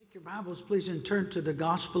Take your Bibles, please, and turn to the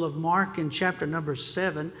Gospel of Mark in chapter number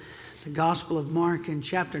 7. The Gospel of Mark in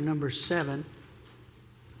chapter number 7.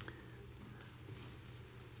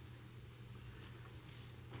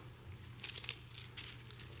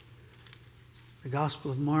 The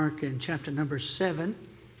Gospel of Mark in chapter number 7.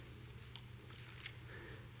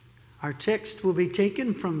 Our text will be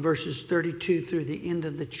taken from verses 32 through the end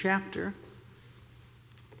of the chapter.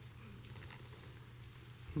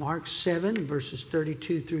 Mark 7, verses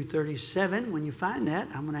 32 through 37. When you find that,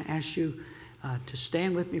 I'm going to ask you to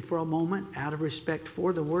stand with me for a moment out of respect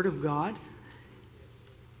for the Word of God.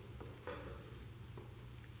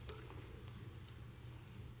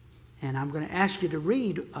 And I'm going to ask you to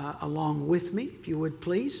read along with me, if you would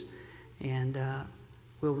please. And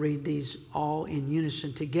we'll read these all in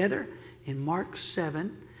unison together in Mark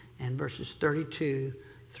 7 and verses 32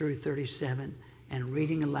 through 37. And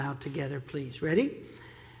reading aloud together, please. Ready?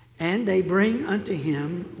 And they bring unto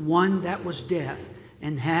him one that was deaf,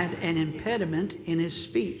 and had an impediment in his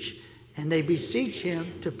speech. And they beseech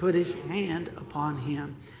him to put his hand upon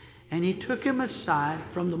him. And he took him aside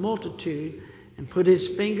from the multitude, and put his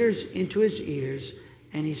fingers into his ears,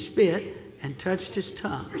 and he spit, and touched his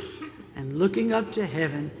tongue. And looking up to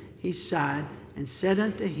heaven, he sighed, and said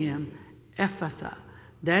unto him, Ephphatha,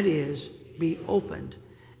 that is, be opened.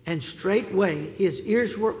 And straightway his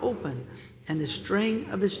ears were opened, and the string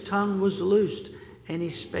of his tongue was loosed, and he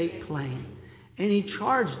spake plain. And he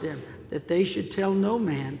charged them that they should tell no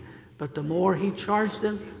man, but the more he charged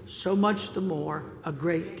them, so much the more, a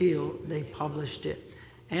great deal they published it,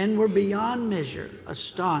 and were beyond measure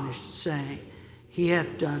astonished, saying, He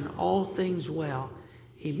hath done all things well.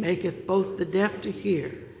 He maketh both the deaf to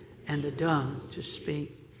hear, and the dumb to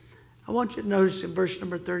speak. I want you to notice in verse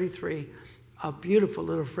number 33, a beautiful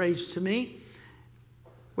little phrase to me,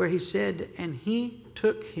 where he said, and he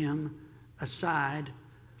took him aside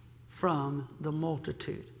from the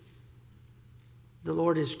multitude. The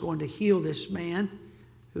Lord is going to heal this man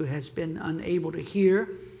who has been unable to hear.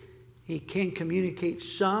 He can communicate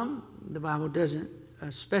some. The Bible doesn't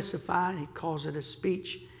specify. He calls it a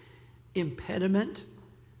speech impediment.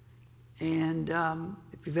 And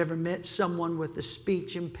if you've ever met someone with a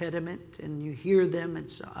speech impediment and you hear them,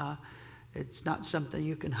 it's not something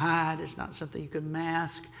you can hide. It's not something you can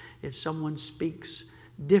mask. If someone speaks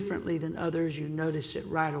differently than others, you notice it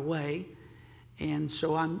right away. And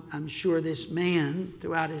so I'm sure this man,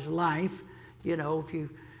 throughout his life, you know, if you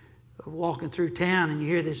are walking through town and you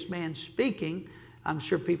hear this man speaking, I'm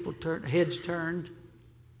sure people heads turned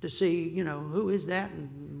to see, you know, who is that?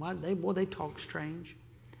 And why they talk strange.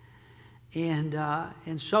 And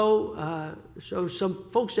so some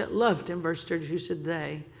folks that loved him, verse 32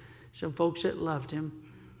 said some folks that loved him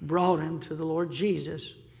brought him to the Lord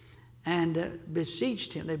Jesus and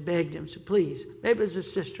beseeched him. They begged him, said, please, maybe it's a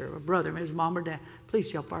sister or a brother, maybe it's mom or dad,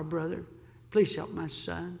 please help our brother. Please help my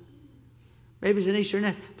son. Maybe it's an niece or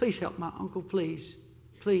nephew. Please help my uncle, please.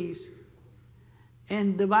 Please.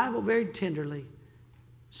 And the Bible very tenderly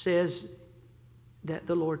says that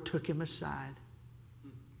the Lord took him aside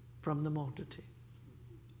from the multitude.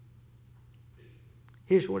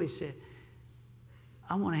 Here's what he said.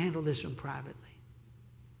 I want to handle this one privately.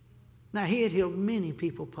 Now, he had healed many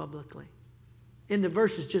people publicly in the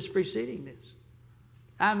verses just preceding this.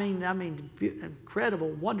 I mean,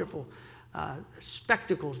 incredible, wonderful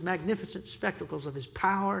spectacles, magnificent spectacles of his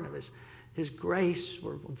power and of his grace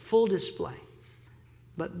were on full display.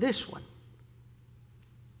 But this one,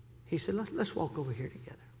 he said, let's walk over here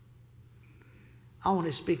together. I want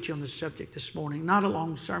to speak to you on the subject this morning. Not a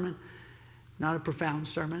long sermon, not a profound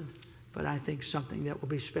sermon, but I think something that will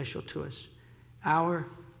be special to us. Our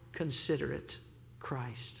considerate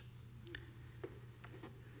Christ.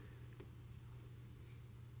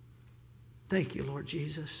 Thank you, Lord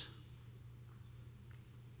Jesus.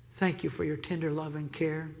 Thank you for your tender love and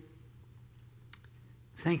care.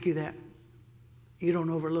 Thank you that you don't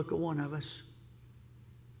overlook a one of us.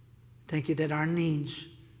 Thank you that our needs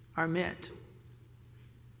are met.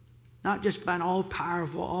 Not just by an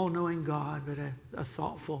all-powerful, all-knowing God, but a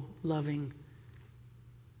thoughtful, loving,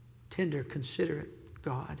 tender, considerate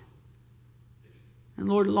God. And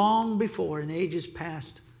Lord, long before, in ages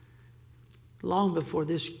past, long before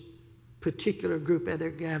this particular group ever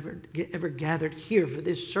gathered here for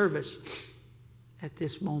this service, at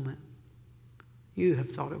this moment, you have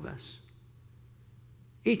thought of us.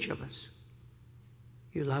 Each of us.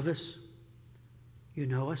 You love us. You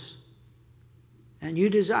know us. And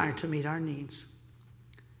you desire to meet our needs.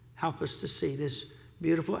 Help us to see this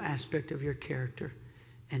beautiful aspect of your character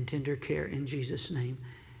and tender care in Jesus' name.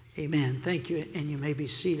 Amen. Thank you, and you may be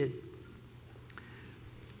seated.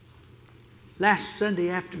 last Sunday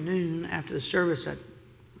afternoon after the service, I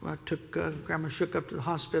took Grandma Shook up to the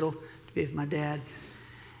hospital to be with my dad.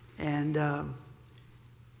 And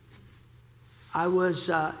it was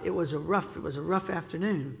a rough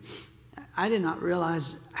afternoon. I did not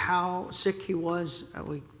realize how sick he was.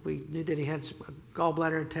 We knew that he had some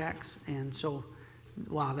gallbladder attacks, and so,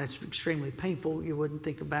 wow, that's extremely painful. You wouldn't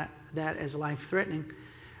think about that as life-threatening.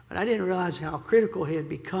 But I didn't realize how critical he had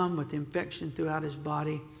become with the infection throughout his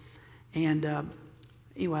body. And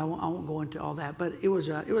anyway, I won't go into all that. But it was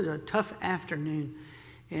a tough afternoon,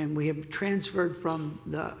 and we have transferred from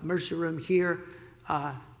the emergency room here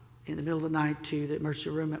in the middle of the night to the emergency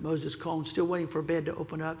room at Moses Cone, still waiting for a bed to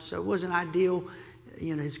open up. So it wasn't ideal,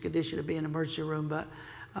 his condition to be in the emergency room. But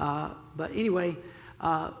anyway,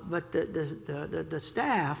 but the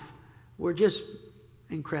staff were just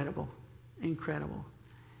incredible.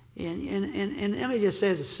 And let me just say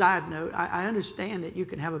as a side note, I understand that you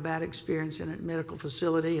can have a bad experience in a medical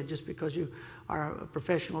facility, and just because you are a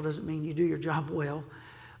professional doesn't mean you do your job well.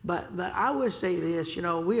 But I would say this,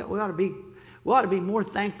 we ought to be more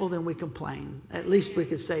thankful than we complain. At least we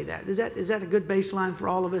could say that. Is that a good baseline for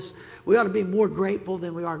all of us? We ought to be more grateful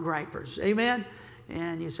than we are gripers. Amen?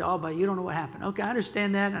 And you say, oh, but you don't know what happened. Okay, I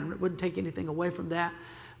understand that, and I wouldn't take anything away from that.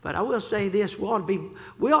 But I will say this, we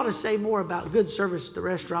ought to say more about good service at the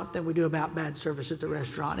restaurant than we do about bad service at the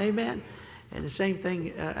restaurant. Amen? And the same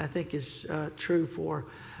thing, I think, is true for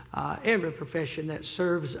every profession that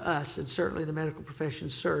serves us, and certainly the medical profession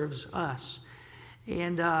serves us.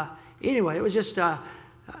 And anyway, it was just, I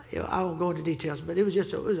won't go into details, but it was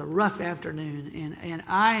a rough afternoon. And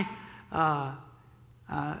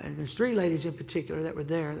and there's 3 ladies in particular that were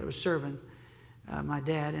there that were serving my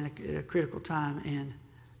dad in a critical time. And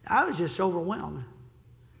I was just overwhelmed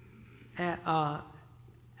at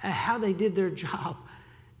how they did their job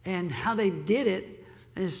and how they did it.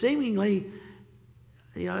 And seemingly,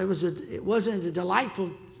 it wasn't a delightful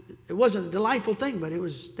thing, but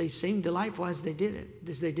they seemed delightful as they did it,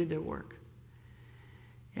 as they did their work.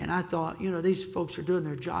 And I thought, these folks are doing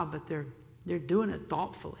their job, but they're doing it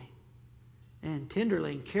thoughtfully and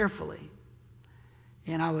tenderly and carefully.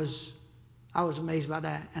 And I was amazed by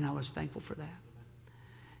that, and I was thankful for that.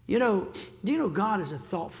 God is a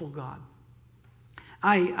thoughtful God.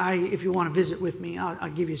 If you want to visit with me, I'll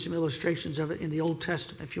give you some illustrations of it in the Old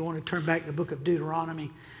Testament. If you want to turn back to the book of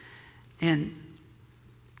Deuteronomy. And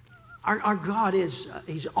our God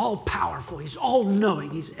He's all powerful. He's all knowing.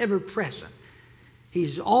 He's ever present.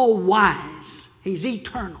 He's all wise. He's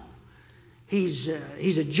eternal. He's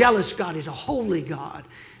a jealous God. He's a holy God.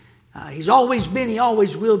 He's always been. He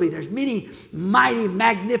always will be. There's many mighty,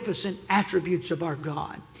 magnificent attributes of our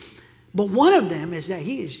God. But one of them is that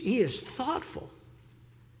He is thoughtful.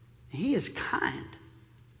 He is kind.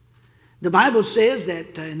 The Bible says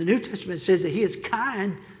that in the New Testament it says that He is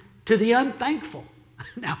kind to the unthankful.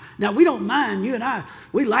 Now we don't mind, you and I,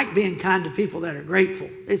 we like being kind to people that are grateful.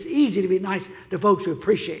 It's easy to be nice to folks who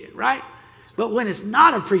appreciate it, right? But when it's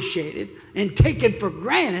not appreciated and taken for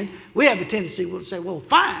granted, we have a tendency to say, well,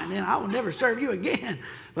 fine, then I will never serve you again.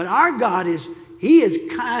 But our God He is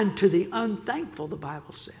kind to the unthankful, the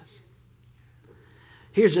Bible says.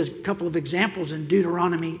 Here's a couple of examples in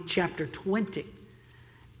Deuteronomy chapter 20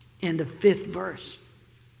 in the 5th verse.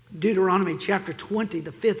 Deuteronomy chapter 20,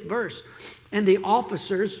 the 5th verse. And the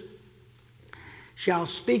officers shall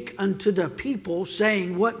speak unto the people,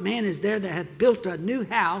 saying, what man is there that hath built a new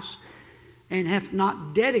house and hath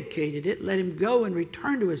not dedicated it? Let him go and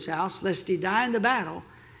return to his house, lest he die in the battle,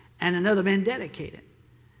 and another man dedicate it.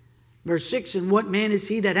 Verse 6, and what man is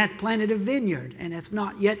he that hath planted a vineyard and hath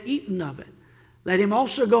not yet eaten of it? Let him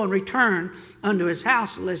also go and return unto his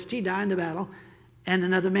house, lest he die in the battle, and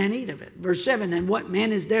another man eat of it. Verse 7, and what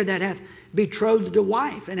man is there that hath betrothed a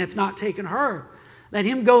wife and hath not taken her? Let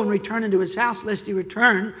him go and return unto his house, lest he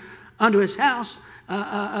return unto his house,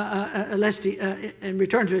 lest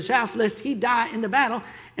he die in the battle,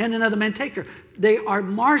 and another man take her. They are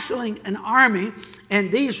marshaling an army,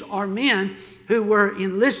 and these are men who were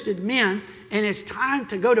enlisted men, and it's time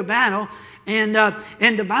to go to battle. And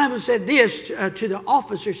the Bible said this to the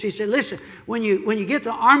officers. He said, listen, when you get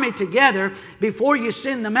the army together, before you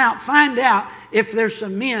send them out, find out if there's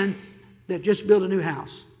some men that just built a new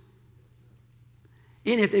house.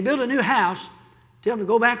 And if they build a new house, tell them to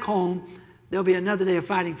go back home. There'll be another day of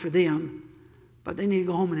fighting for them, but they need to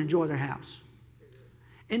go home and enjoy their house.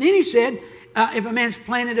 And then he said, if a man's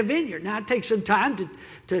planted a vineyard. Now it takes some time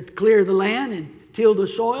to clear the land and till the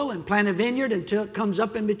soil and plant a vineyard until it comes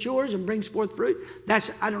up and matures and brings forth fruit.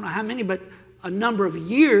 I don't know how many, but a number of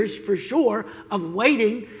years for sure of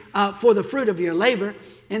waiting for the fruit of your labor.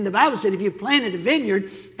 And the Bible said if you planted a vineyard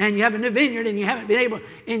and you have a new vineyard and you haven't been able to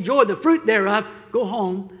enjoy the fruit thereof, go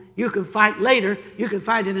home. You can fight later. You can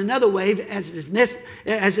fight in another wave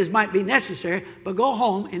as might be necessary. But go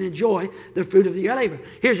home and enjoy the fruit of your labor.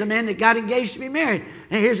 Here's a man that got engaged to be married.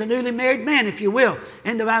 And here's a newly married man, if you will.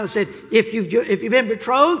 And the Bible said, if you've been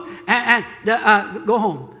betrothed, go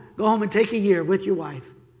home. Go home and take a year with your wife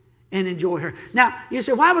and enjoy her. Now, you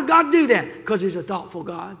say, why would God do that? Because He's a thoughtful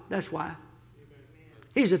God. That's why.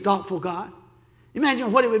 He's a thoughtful God.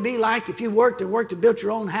 Imagine what it would be like if you worked and built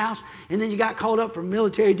your own house, and then you got called up for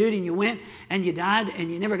military duty and you went and you died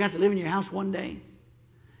and you never got to live in your house one day.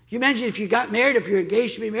 You imagine if you got married, if you're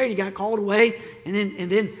engaged to be married, you got called away and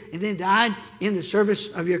then died in the service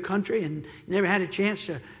of your country and never had a chance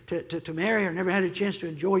to marry or never had a chance to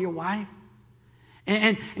enjoy your wife.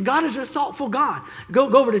 And God is a thoughtful God. Go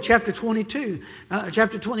over to chapter 22.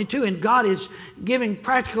 And God is giving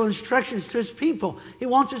practical instructions to His people. He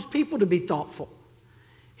wants His people to be thoughtful.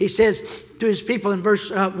 He says to His people in verse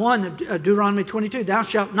 1 of Deuteronomy 22, thou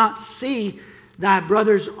shalt not see thy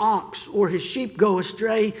brother's ox or his sheep go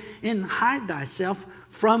astray, and hide thyself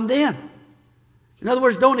from them. In other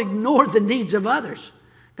words, don't ignore the needs of others.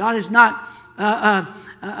 God is not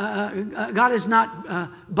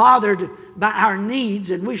bothered by our needs,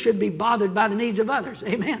 and we should be bothered by the needs of others.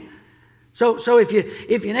 Amen. So if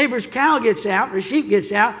your neighbor's cow gets out or sheep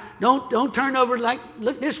gets out, don't turn over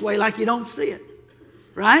look this way like you don't see it.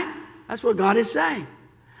 Right? That's what God is saying.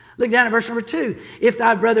 Look down at verse number 2. If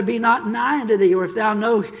thy brother be not nigh unto thee, or if thou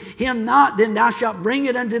know him not, then thou shalt bring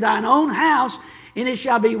it unto thine own house, and it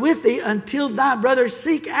shall be with thee until thy brother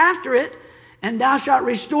seek after it, and thou shalt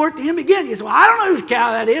restore it to him again. You say, well, I don't know whose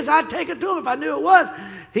cow that is. I'd take it to him if I knew it was.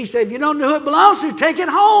 He said, if you don't know who it belongs to, take it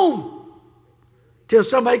home till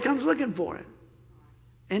somebody comes looking for it,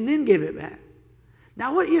 and then give it back.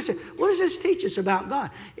 Now, what does this teach us about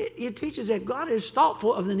God? It teaches that God is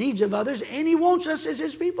thoughtful of the needs of others, and He wants us as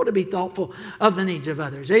His people to be thoughtful of the needs of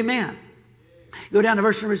others. Amen. Go down to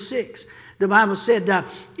verse number 6. The Bible said,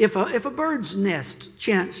 if a bird's nest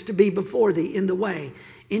chance to be before thee in the way,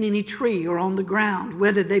 in any tree or on the ground,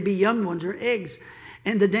 whether they be young ones or eggs,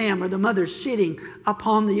 and the dam or the mother sitting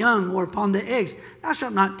upon the young or upon the eggs, thou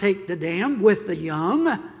shalt not take the dam with the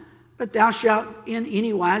young, but thou shalt in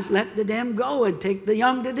any wise let the dam go and take the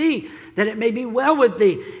young to thee, that it may be well with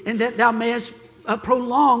thee, and that thou mayest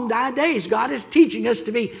prolong thy days. God is teaching us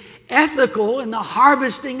to be ethical in the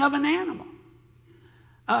harvesting of an animal.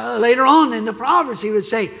 Later on in the Proverbs, he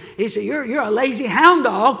said, you're a lazy hound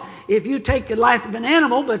dog if you take the life of an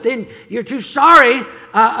animal, but then you're too sorry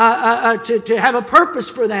to have a purpose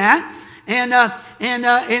for that. And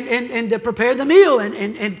to prepare the meal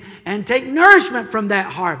and take nourishment from that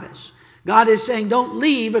harvest. God is saying, don't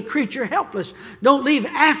leave a creature helpless. Don't leave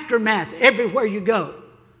aftermath everywhere you go.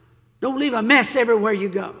 Don't leave a mess everywhere you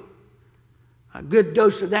go. A good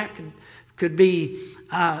dose of that could be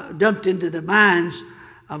dumped into the minds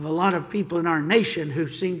of a lot of people in our nation who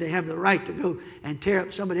seem they have the right to go and tear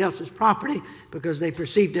up somebody else's property because they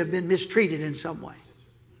perceive to have been mistreated in some way.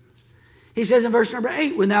 He says in verse number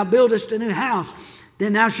 8, when thou buildest a new house,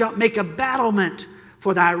 then thou shalt make a battlement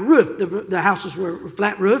for thy roof. The houses were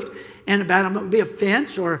flat roofed, and a battlement would be a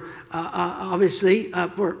fence, or obviously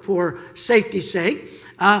for safety's sake,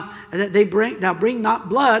 that thou bring not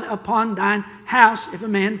blood upon thine house if a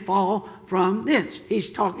man fall from thence.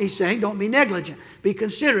 He's saying, don't be negligent. Be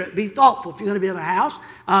considerate. Be thoughtful. If you're going to build a house,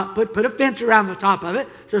 put a fence around the top of it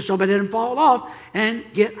so somebody doesn't fall off and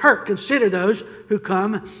get hurt. Consider those who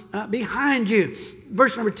come behind you.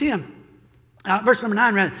 Verse number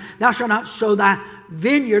 9, rather. Thou shalt not sow thy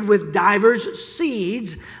vineyard with divers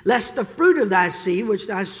seeds, lest the fruit of thy seed, which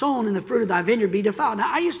thou hast sown in the fruit of thy vineyard, be defiled. Now,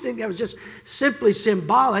 I used to think that was just simply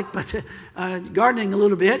symbolic, but gardening a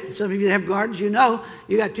little bit, some of you that have gardens, you know,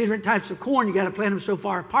 you got two different types of corn. You got to plant them so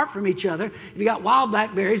far apart from each other. If you got wild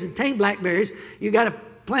blackberries and tame blackberries, you got to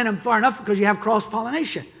plant them far enough because you have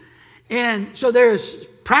cross-pollination. And so there's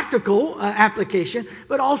practical application,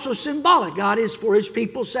 but also symbolic. God is for His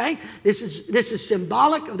people saying, this is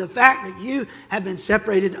symbolic of the fact that you have been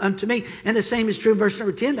separated unto me. And the same is true in verse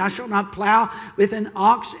number 10. Thou shalt not plow with an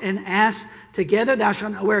ox and ass together. Thou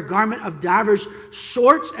shalt not wear a garment of divers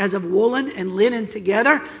sorts, as of woolen and linen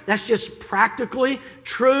together. That's just practically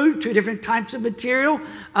true. Two different types of material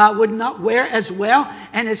would not wear as well.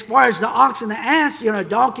 And as far as the ox and the ass, a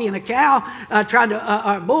donkey and a cow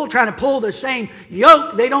a bull trying to pull the same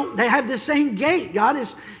yoke, they have the same gait. God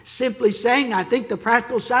is simply saying, I think the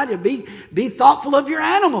practical side of be thoughtful of your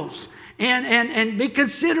animals. and be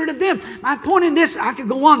considerate of them. My point in this, I could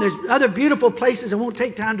go on. There's other beautiful places. I won't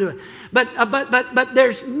take time to it. But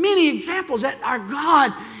there's many examples that our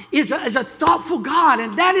God is a thoughtful God,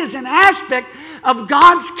 and that is an aspect of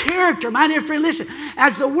God's character. My dear friend, listen,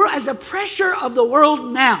 as the pressure of the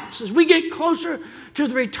world mounts, as we get closer to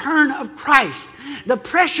the return of Christ, the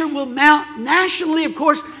pressure will mount nationally, of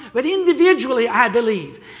course, but individually, I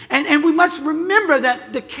believe. And we must remember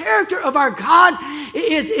that the character of our God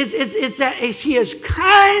is that He is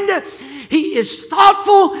kind, He is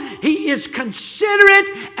thoughtful, He is considerate,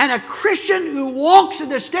 and a Christian who walks in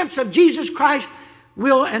the steps of Jesus Christ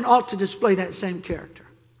will and ought to display that same character.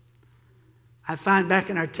 I find back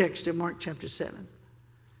in our text in Mark chapter 7.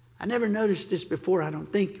 I never noticed this before, I don't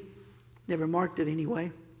think. Never marked it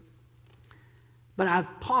anyway. But I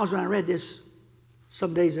paused when I read this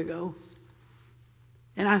some days ago.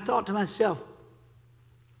 And I thought to myself,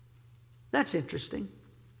 that's interesting.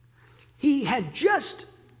 He had just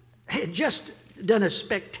done a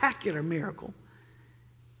spectacular miracle.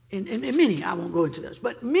 And many, I won't go into those,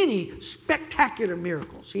 but many spectacular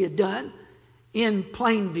miracles he had done in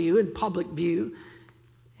plain view, in public view,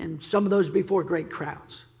 and some of those before great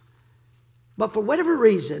crowds. But for whatever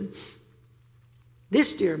reason,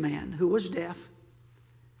 this dear man who was deaf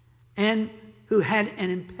and who had an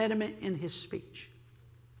impediment in his speech,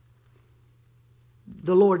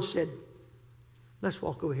 the Lord said, let's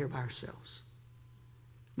walk over here by ourselves.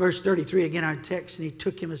 Verse 33, again our text, and he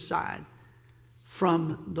took him aside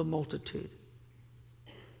from the multitude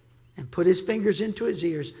and put his fingers into his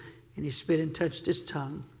ears, and he spit and touched his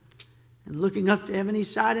tongue. And looking up to heaven, he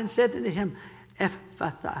sighed and said unto him,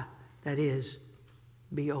 Ephphatha, that is,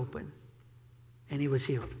 be open. And he was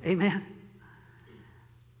healed. Amen.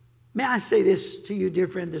 May I say this to you, dear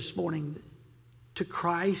friend, this morning? To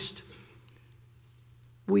Christ,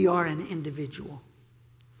 we are an individual.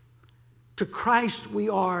 To Christ, we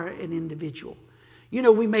are an individual. You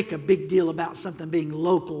know, we make a big deal about something being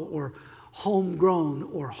local or homegrown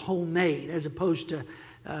or homemade as opposed to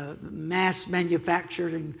mass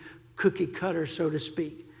manufactured and cookie cutter, so to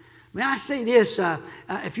speak. May I say this?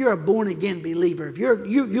 If you're a born again believer, if we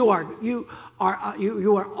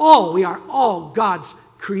are all God's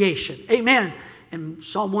creation. Amen. And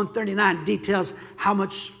Psalm 139 details how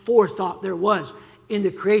much forethought there was in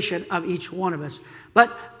the creation of each one of us.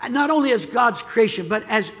 But not only as God's creation, but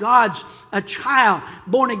as God's a child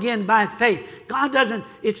born again by faith. God doesn't,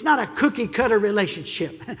 it's not a cookie cutter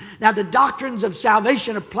relationship. Now the doctrines of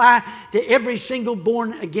salvation apply to every single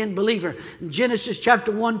born again believer. In Genesis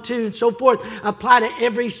chapter 1, 2 and so forth apply to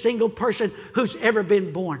every single person who's ever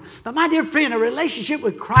been born. But my dear friend, a relationship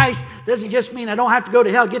with Christ doesn't just mean I don't have to go to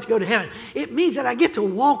hell, get to go to heaven. It means that I get to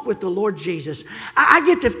walk with the Lord Jesus. I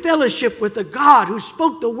get to fellowship with the God who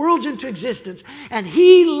spoke the worlds into existence, and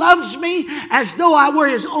He loves me as though I were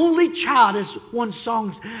His only child, as one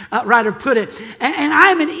song writer put it. And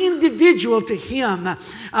I'm an individual to Him.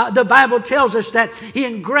 The Bible tells us that He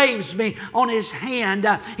engraves me on His hand.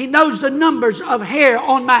 He knows the numbers of hair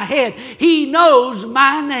on my head. He knows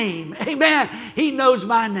my name. Amen. He knows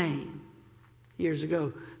my name. Years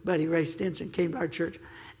ago, Buddy Ray Stinson came to our church.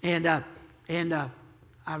 And I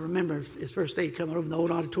remember his first day coming over in the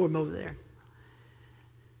old auditorium over there.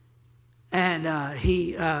 And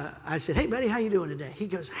I said, hey, buddy, how you doing today? He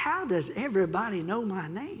goes, how does everybody know my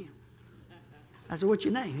name? I said, what's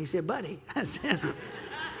your name? He said, Buddy. I said,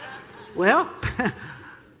 well,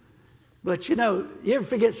 but you know, you ever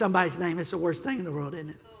forget somebody's name? It's the worst thing in the world, isn't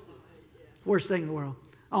it? Worst thing in the world.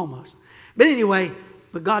 Almost. But anyway,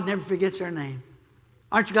 but God never forgets our name.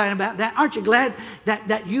 Aren't you glad about that? Aren't you glad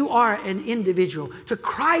that you are an individual? To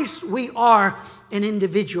Christ, we are an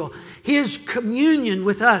individual. His communion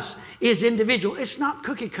with us is individual. It's not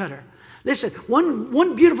cookie cutter. Listen,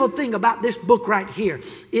 one beautiful thing about this book right here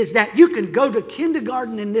is that you can go to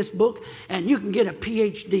kindergarten in this book and you can get a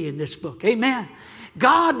PhD in this book. Amen.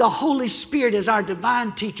 God, the Holy Spirit, is our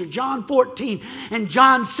divine teacher. John 14 and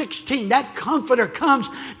John 16. That comforter comes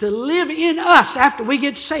to live in us after we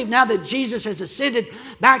get saved. Now that Jesus has ascended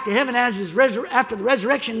back to heaven as after the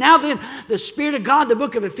resurrection. Now then, the Spirit of God, the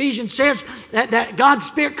book of Ephesians says that God's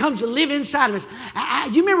Spirit comes to live inside of us.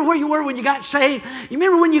 Do you remember where you were when you got saved? You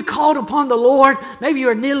remember when you called upon the Lord? Maybe you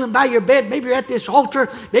were kneeling by your bed. Maybe you're at this altar.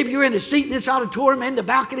 Maybe you were in a seat in this auditorium, in the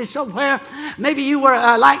balcony somewhere. Maybe you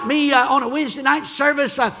were like me on a Wednesday night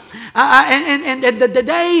service, and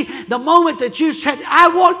the moment that you said, I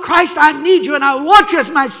want Christ, I need you, and I want you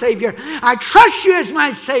as my Savior. I trust you as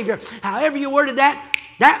my Savior. However you worded that,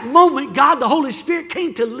 that moment, God, the Holy Spirit,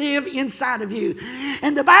 came to live inside of you.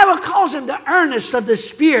 And the Bible calls him the earnest of the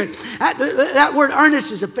Spirit. That word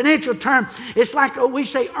earnest is a financial term. It's like we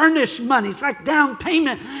say earnest money. It's like down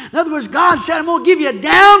payment. In other words, God said, I'm going to give you a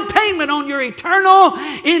down payment on your eternal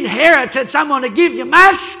inheritance. I'm going to give you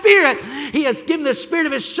my Spirit. He has given the Spirit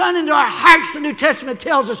of His Son into our hearts, the New Testament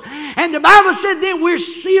tells us. And the Bible said then we're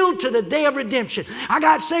sealed to the day of redemption. I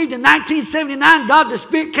got saved in 1979. God the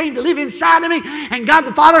Spirit came to live inside of me. And God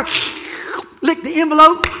the Father licked the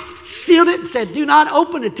envelope, sealed it, and said, do not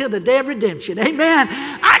open it till the day of redemption. Amen.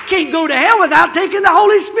 I can't go to hell without taking the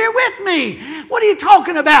Holy Spirit with me. What are you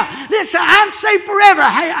talking about? Listen, I'm saved forever.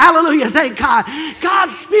 Hey, hallelujah, thank God.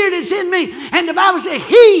 God's Spirit is in me. And the Bible says,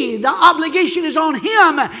 the obligation is on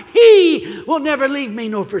Him. He will never leave me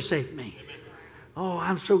nor forsake me. Oh,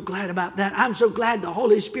 I'm so glad about that. I'm so glad the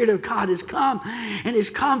Holy Spirit of God has come and has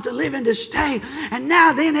come to live and to stay. And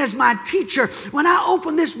now then, as my teacher, when I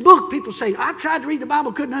open this book, people say, I tried to read the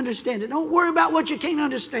Bible, couldn't understand it. Don't worry about what you can't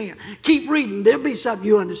understand. Keep reading. There'll be something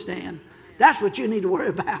you understand. That's what you need to worry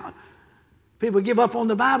about. People give up on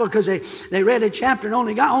the Bible because they read a chapter and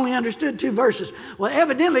only understood 2 verses. Well,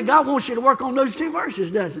 evidently, God wants you to work on those 2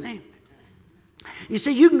 verses, doesn't He? You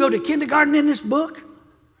see, you can go to kindergarten in this book,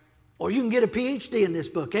 or you can get a PhD in this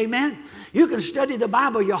book. Amen? You can study the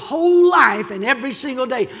Bible your whole life and every single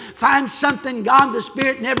day find something God the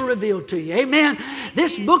Spirit never revealed to you. Amen?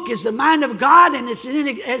 This book is the mind of God, and it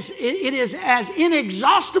is as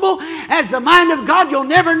inexhaustible as the mind of God. You'll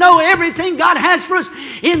never know everything God has for us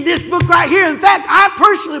in this book right here. In fact, I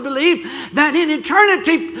personally believe that in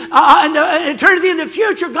eternity in the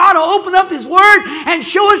future, God will open up His Word and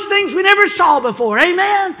show us things we never saw before.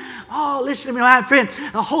 Amen? Oh, listen to me, my friend.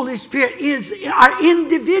 The Holy Spirit is our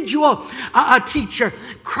individual teacher.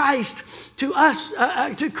 Christ, to us,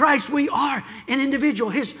 to Christ, we are an individual.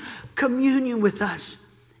 His communion with us,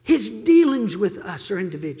 His dealings with us are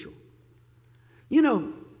individual. You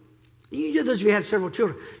know, those of you who have several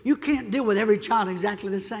children, you can't deal with every child exactly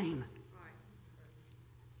the same.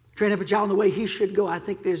 Train up a child in the way he should go. I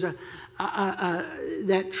think there's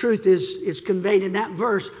that truth is conveyed in that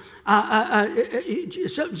verse.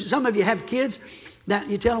 Some of you have kids that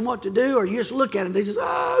you tell them what to do, or you just look at them. They just,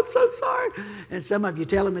 I'm so sorry. And some of you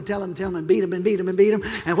tell them and beat them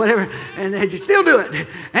and whatever, and they just still do it.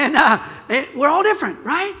 And we're all different,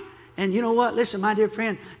 right? And you know what? Listen, my dear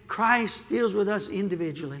friend, Christ deals with us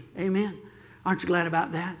individually. Amen. Aren't you glad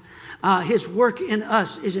about that? His work in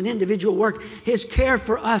us is an individual work. His care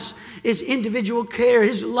for us is individual care.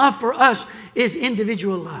 His love for us is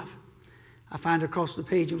individual love. I find across the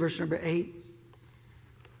page in verse number 8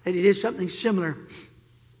 that He did something similar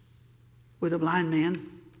with a blind man.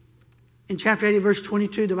 In chapter 80, verse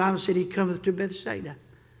 22, the Bible said He cometh to Bethsaida,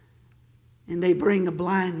 and they bring a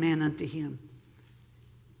blind man unto Him,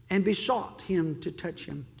 and besought Him to touch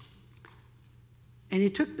him. And He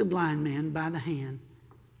took the blind man by the hand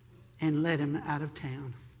and led him out of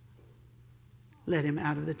town. Led him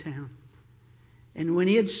out of the town. And when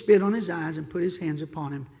He had spit on his eyes and put His hands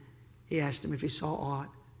upon him, He asked him if he saw aught.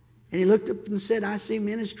 And he looked up and said, I see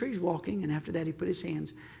men as trees walking. And after that He put His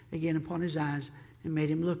hands again upon his eyes and made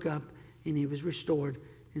him look up. And he was restored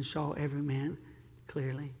and saw every man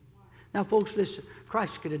clearly. Now, folks, listen.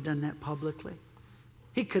 Christ could have done that publicly.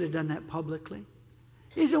 He could have done that publicly.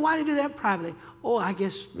 He said, why did He do that privately? Oh, I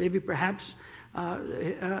guess maybe perhaps we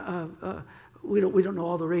don't know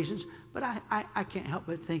all the reasons. But I can't help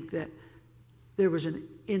but think that there was an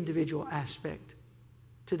individual aspect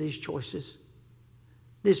to these choices.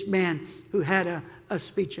 This man who had a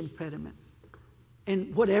speech impediment.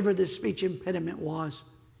 And whatever the speech impediment was,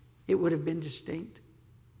 it would have been distinct.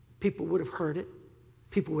 People would have heard it.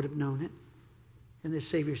 People would have known it. And the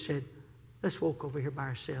Savior said, let's walk over here by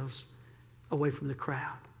ourselves, away from the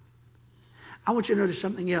crowd. I want you to notice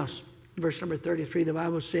something else. Verse number 33, the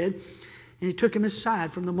Bible said, and He took him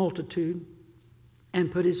aside from the multitude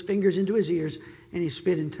and put His fingers into his ears, and He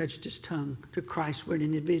spit and touched his tongue. To Christ, we're an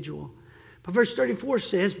individual. But verse 34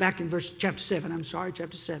 says, back in chapter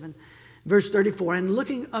 7, verse 34, and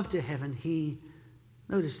looking up to heaven, He,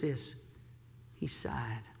 notice this, He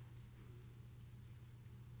sighed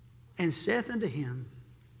and saith unto him,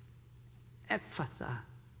 Ephphatha,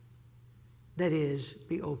 that is,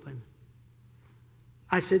 be open.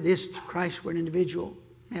 I said this, to Christ, we're an individual.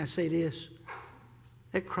 May I say this,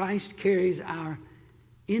 that Christ carries our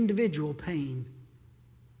individual pain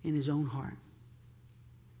in His own heart.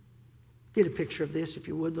 Get a picture of this, if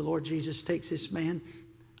you would. The Lord Jesus takes this man,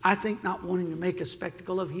 I think not wanting to make a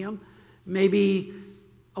spectacle of him, maybe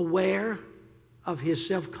aware of his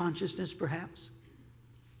self-consciousness perhaps.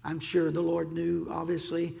 I'm sure the Lord knew,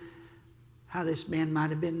 obviously, how this man might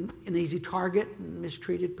have been an easy target and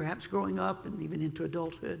mistreated, perhaps growing up and even into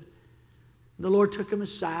adulthood. The Lord took him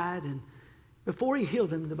aside, and before he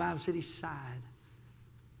healed him, the Bible said he sighed.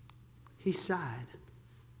 He sighed.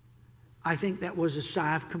 I think that was a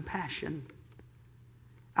sigh of compassion.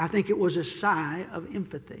 I think it was a sigh of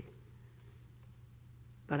empathy.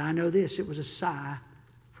 But I know this, it was a sigh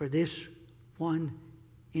for this one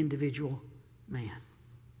individual man.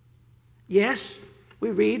 Yes,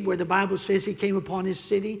 we read where the Bible says he came upon his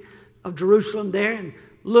city of Jerusalem there and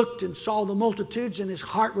looked and saw the multitudes, and his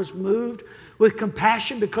heart was moved with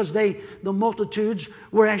compassion because the multitudes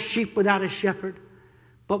were as sheep without a shepherd.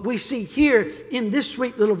 But we see here in this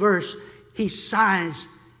sweet little verse, he sighs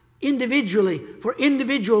individually for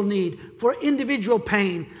individual need, for individual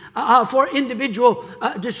pain, for individual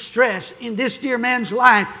distress in this dear man's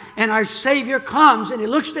life. And our Savior comes and he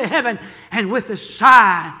looks to heaven, and with a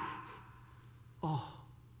sigh, oh,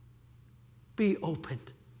 be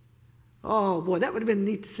opened. Oh boy, that would have been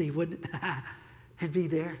neat to see, wouldn't it? And be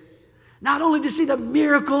there. Not only to see the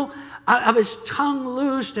miracle of his tongue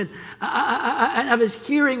loosed and of his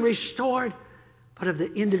hearing restored, but of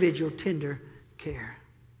the individual tender care.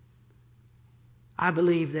 I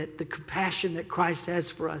believe that the compassion that Christ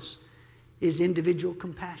has for us is individual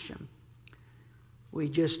compassion. We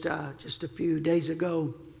just a few days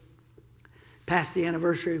ago passed the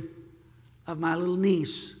anniversary of my little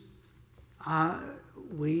niece.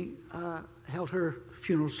 We held her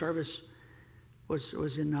funeral service.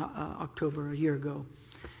 Was in October a year ago.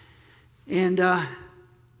 And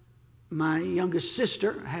my youngest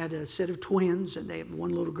sister had a set of twins, and they had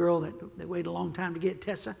one little girl that they waited a long time to get,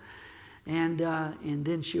 Tessa. And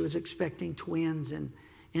then she was expecting twins, and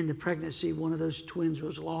in the pregnancy, one of those twins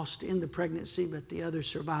was lost in the pregnancy, but the other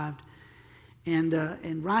survived. And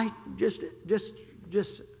right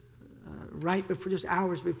right before, just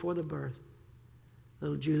hours before the birth,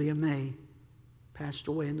 little Julia May passed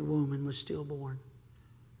away in the womb and was stillborn.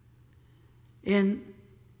 And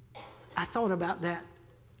I thought about that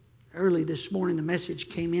early this morning. The message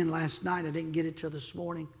came in last night. I didn't get it till this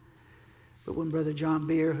morning. But when Brother John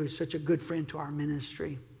Beer, who's such a good friend to our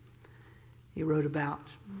ministry, he wrote about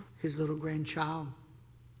his little grandchild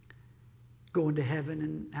going to heaven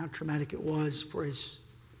and how traumatic it was for his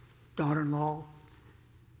daughter-in-law.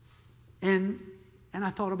 And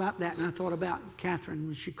I thought about that, and I thought about Catherine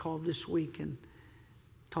when she called this week and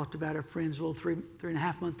talked about her friend's little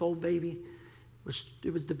 3.5-month-old baby.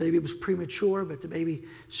 The baby was premature, but the baby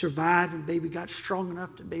survived, and the baby got strong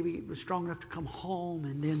enough. The baby was strong enough to come home,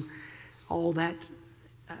 and then all that,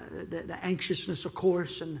 the anxiousness, of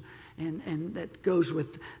course, and that goes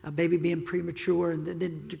with a baby being premature, and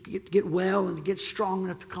then to get well and to get strong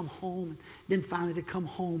enough to come home, and then finally to come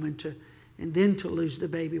home and then to lose the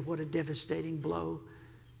baby. What a devastating blow.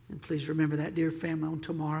 And please remember that, dear family, on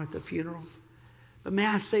tomorrow at the funeral. But may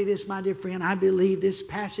I say this, my dear friend, I believe this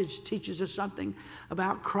passage teaches us something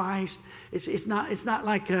about Christ. It's not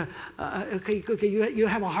like okay, you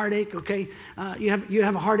have a heartache, okay? You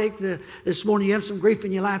have a heartache this morning. You have some grief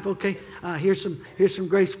in your life, okay? Here's some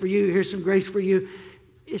grace for you. Here's some grace for you.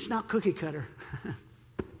 It's not cookie cutter.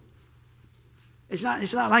 It's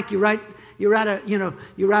not like you write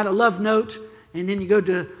a love note, and then you go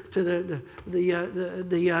to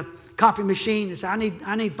the copy machine and say, I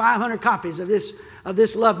need 500 copies of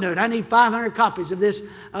this love note. I need 500 copies of this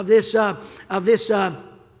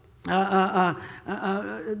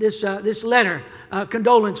letter,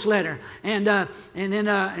 condolence letter, and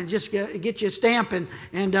just get you a stamp and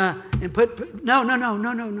put. No.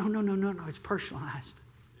 It's personalized.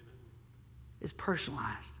 It's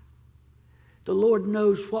personalized. The Lord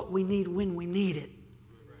knows what we need when we need it.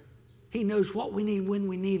 He knows what we need when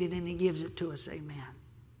we need it, and He gives it to us. Amen.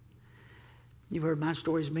 You've heard my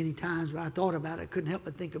stories many times, but I thought about it. I couldn't help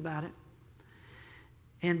but think about it.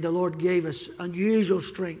 And the Lord gave us unusual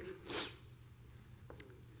strength.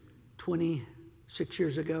 26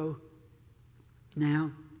 years ago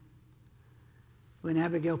now, when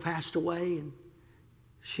Abigail passed away, and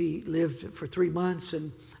she lived for 3 months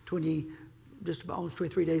and almost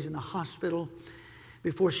 23 days in the hospital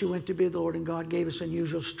before she went to be with the Lord. And God gave us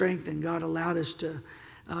unusual strength, and God allowed us to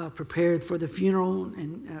prepare for the funeral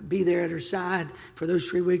and be there at her side for those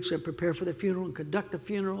 3 weeks and prepare for the funeral and conduct the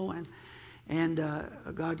funeral. And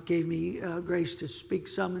God gave me grace to speak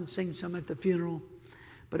some and sing some at the funeral.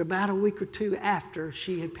 But about a week or two after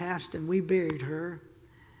she had passed and we buried her,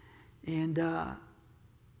 and her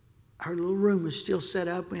little room was still set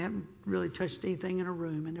up. We hadn't really touched anything in her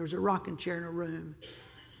room, and there was a rocking chair in her room.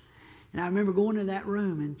 And I remember going to that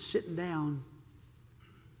room and sitting down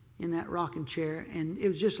in that rocking chair. And it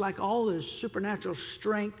was just like all the supernatural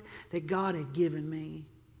strength that God had given me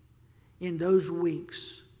in those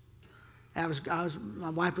weeks. My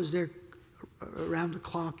wife was there around the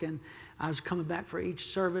clock, and I was coming back for each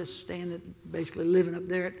service, basically living up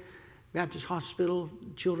there at Baptist Hospital,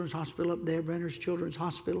 Children's Hospital up there, Brenner's Children's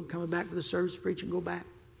Hospital, coming back for the service, preach and go back.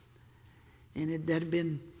 And that had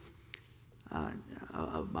been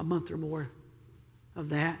a month or more of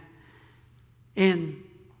that. And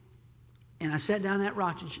I sat down in that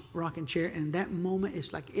rocking chair, and that moment,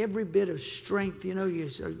 it's like every bit of strength, you know,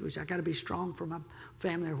 I got to be strong for my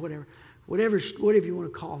family or whatever you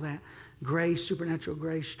want to call that, grace, supernatural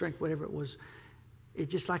grace, strength, whatever it was.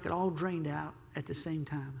 It's just like it all drained out at the same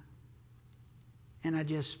time. And I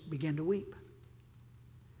just began to weep.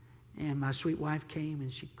 And my sweet wife came,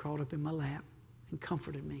 and she crawled up in my lap and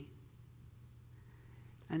comforted me.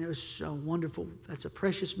 And it was so wonderful. That's a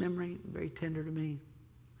precious memory, very tender to me.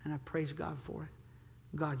 And I praise God for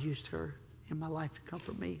it. God used her in my life to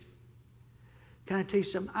comfort me. Can I tell you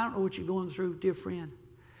something? I don't know what you're going through, dear friend,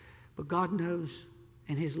 but God knows,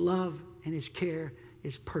 and His love and His care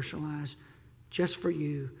is personalized just for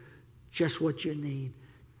you, just what you need,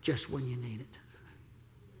 just when you need it.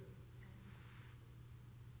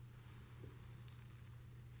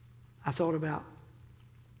 I thought about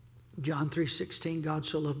John 3:16, God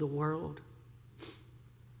so loved the world.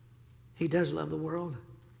 He does love the world,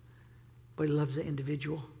 but He loves the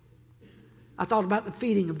individual. I thought about the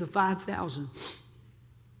feeding of the 5,000.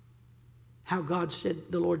 How God said,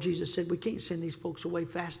 the Lord Jesus said, we can't send these folks away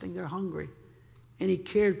fasting. They're hungry. And He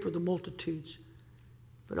cared for the multitudes.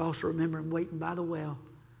 But also remember Him waiting by the well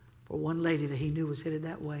for one lady that He knew was headed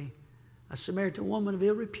that way. A Samaritan woman of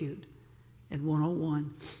ill repute. And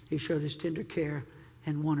one-on-one, He showed His tender care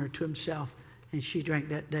and won her to Himself. And she drank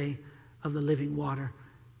that day of the living water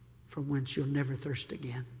from whence you'll never thirst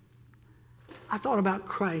again. I thought about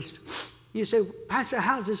Christ. You say, Pastor,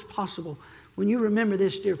 how is this possible? When you remember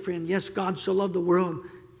this, dear friend, yes, God so loved the world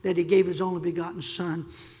that He gave His only begotten Son.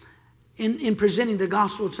 In presenting the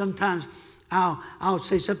gospel, sometimes I'll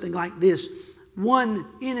say something like this. One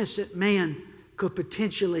innocent man could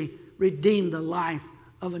potentially redeem the life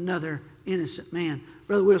of another innocent man.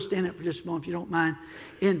 Brother Will, stand up for just a moment if you don't mind.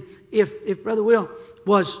 And if Brother Will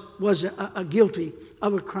was guilty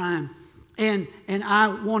of a crime, and I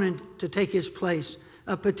wanted to take his place,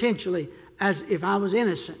 potentially, as if I was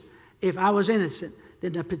innocent,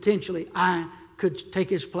 then potentially I could take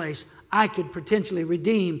his place. I could potentially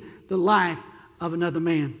redeem the life of another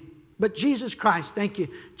man. But Jesus Christ, thank you,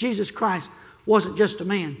 Jesus Christ wasn't just a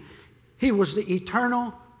man. He was the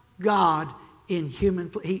eternal God in human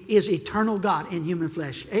flesh. He is eternal God in human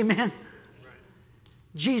flesh. Amen? Right.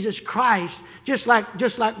 Jesus Christ, just like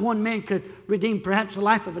one man could redeem perhaps the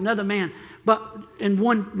life of another man, and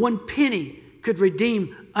one penny could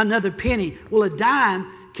redeem another penny. Well, a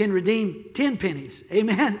dime can redeem 10 pennies.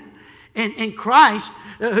 Amen? And Christ,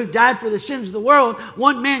 who died for the sins of the world,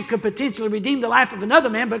 one man could potentially redeem the life of another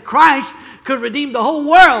man, but Christ could redeem the whole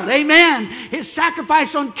world. Amen? His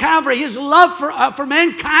sacrifice on Calvary, His love for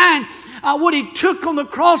mankind, what He took on the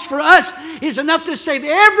cross for us is enough to save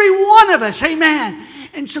every one of us. Amen?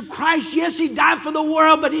 And so Christ, yes, He died for the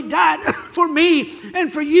world, but He died for me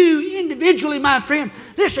and for you individually, my friend.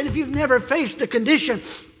 Listen, if you've never faced the condition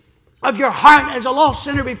of your heart as a lost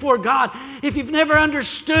sinner before God, if you've never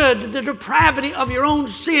understood the depravity of your own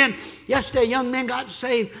sin. Yesterday, a young man got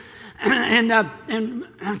saved, and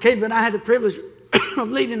Caleb and I had the privilege of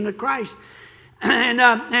leading him to Christ. And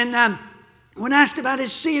when asked about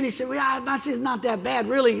his sin, he said, well, my sin's not that bad,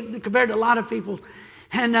 really, compared to a lot of people's.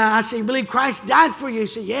 And I said, you believe Christ died for you? He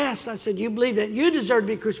said, yes. I said, you believe that you deserve to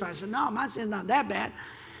be crucified? I said, no, my sin's not that bad.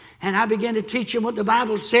 And I began to teach him what the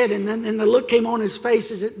Bible said, and the look came on his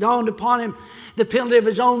face as it dawned upon him the penalty of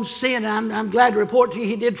his own sin. And I'm glad to report to you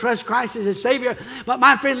he did trust Christ as his Savior. But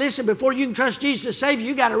my friend, listen, before you can trust Jesus as Savior,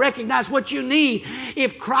 you got to recognize what you need.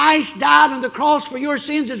 If Christ died on the cross for your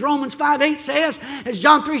sins, as Romans 5:8 says, as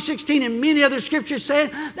John 3:16 and many other scriptures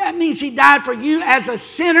said, that means He died for you as a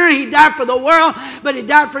sinner. He died for the world, but He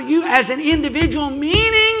died for you as an individual,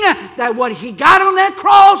 meaning that what He got on that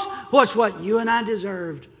cross was what you and I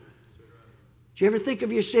deserved. Do you ever think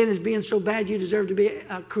of your sin as being so bad you deserve to be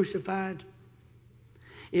crucified?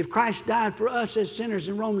 If Christ died for us as sinners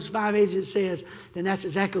in Romans 5:8 it says, then that's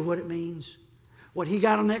exactly what it means. What He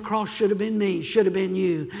got on that cross should have been me, should have been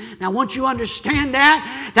you. Now once you understand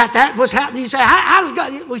that was how, you say, how does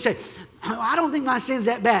God, we say, I don't think my sin's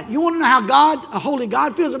that bad. You want to know how God, a holy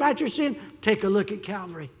God, feels about your sin? Take a look at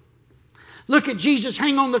Calvary. Look at Jesus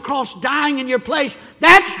hang on the cross, dying in your place.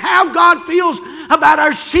 That's how God feels about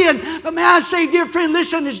our sin. But may I say, dear friend,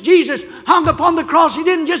 listen, as Jesus hung upon the cross, He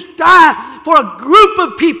didn't just die for a group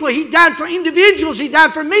of people. He died for individuals. He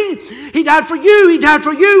died for me. He died for you. He died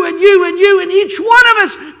for you and you and you and each one of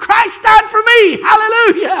us. Christ died for me.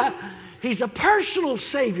 Hallelujah. He's a personal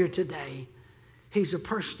Savior today. He's a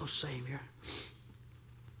personal Savior.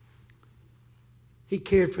 He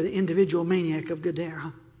cared for the individual maniac of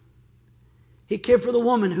Gadara. He cared for the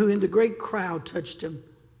woman who in the great crowd touched Him.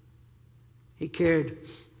 He cared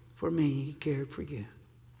for me. He cared for you.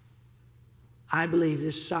 I believe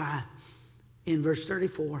this sigh in verse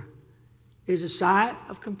 34 is a sigh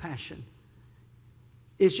of compassion.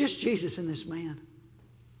 It's just Jesus and this man.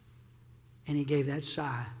 And He gave that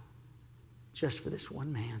sigh just for this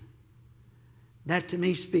one man. That to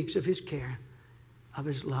me speaks of His care, of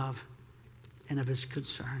His love, and of His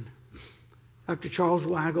concern. Dr. Charles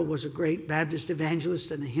Weigel was a great Baptist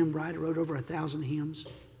evangelist and a hymn writer, wrote over 1,000 hymns.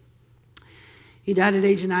 He died at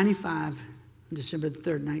age 95 on December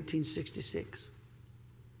 3rd, 1966.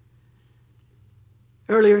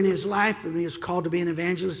 Earlier in his life, when he was called to be an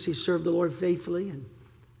evangelist, he served the Lord faithfully. And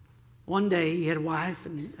one day he had a wife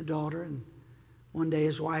and a daughter, and one day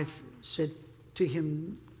his wife said to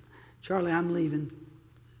him, "Charlie, I'm leaving.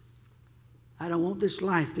 I don't want this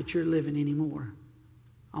life that you're living anymore.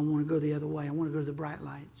 I want to go the other way. I want to go to the bright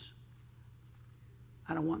lights.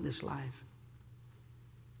 I don't want this life."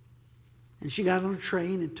 And she got on a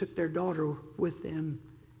train and took their daughter with them,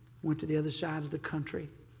 went to the other side of the country.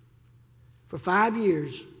 For 5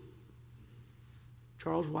 years,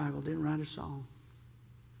 Charles Weigel didn't write a song.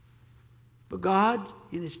 But God,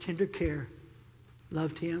 in His tender care,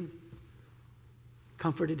 loved him,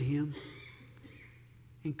 comforted him,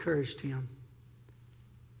 encouraged him.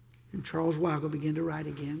 And Charles Weigel began to write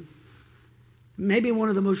again. Maybe one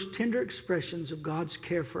of the most tender expressions of God's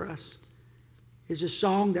care for us is a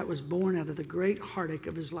song that was born out of the great heartache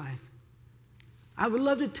of his life. I would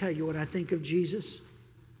love to tell you what I think of Jesus.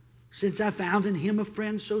 Since I found in Him a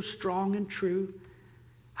friend so strong and true,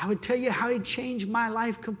 I would tell you how He changed my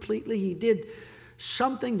life completely. He did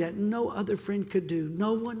something that no other friend could do.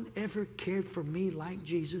 No one ever cared for me like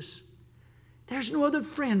Jesus. There's no other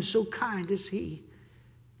friend so kind as He.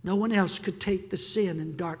 No one else could take the sin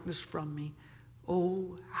and darkness from me.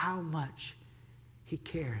 Oh, how much He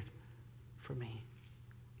cared for me.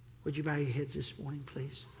 Would you bow your heads this morning,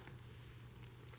 please?